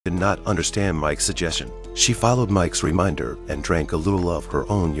did not understand Mike's suggestion. She followed Mike's reminder and drank a little of her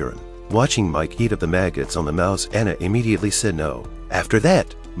own urine. Watching Mike heat up the maggots on the mouse, Anna immediately said no. After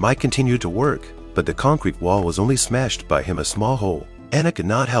that, Mike continued to work, but the concrete wall was only smashed by him a small hole. Anna could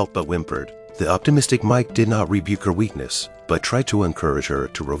not help but whimpered. The optimistic Mike did not rebuke her weakness, but tried to encourage her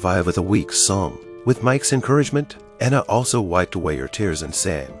to revive with a weak song. With Mike's encouragement, Anna also wiped away her tears and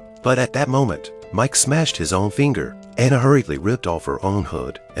sang. But at that moment, Mike smashed his own finger. Anna hurriedly ripped off her own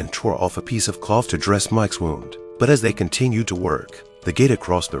hood and tore off a piece of cloth to dress Mike's wound. But as they continued to work, the gate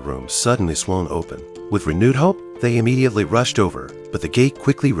across the room suddenly swung open. With renewed hope, they immediately rushed over, but the gate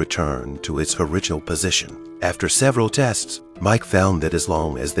quickly returned to its original position. After several tests, Mike found that as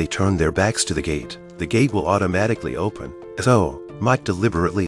long as they turned their backs to the gate will automatically open. So, Mike deliberately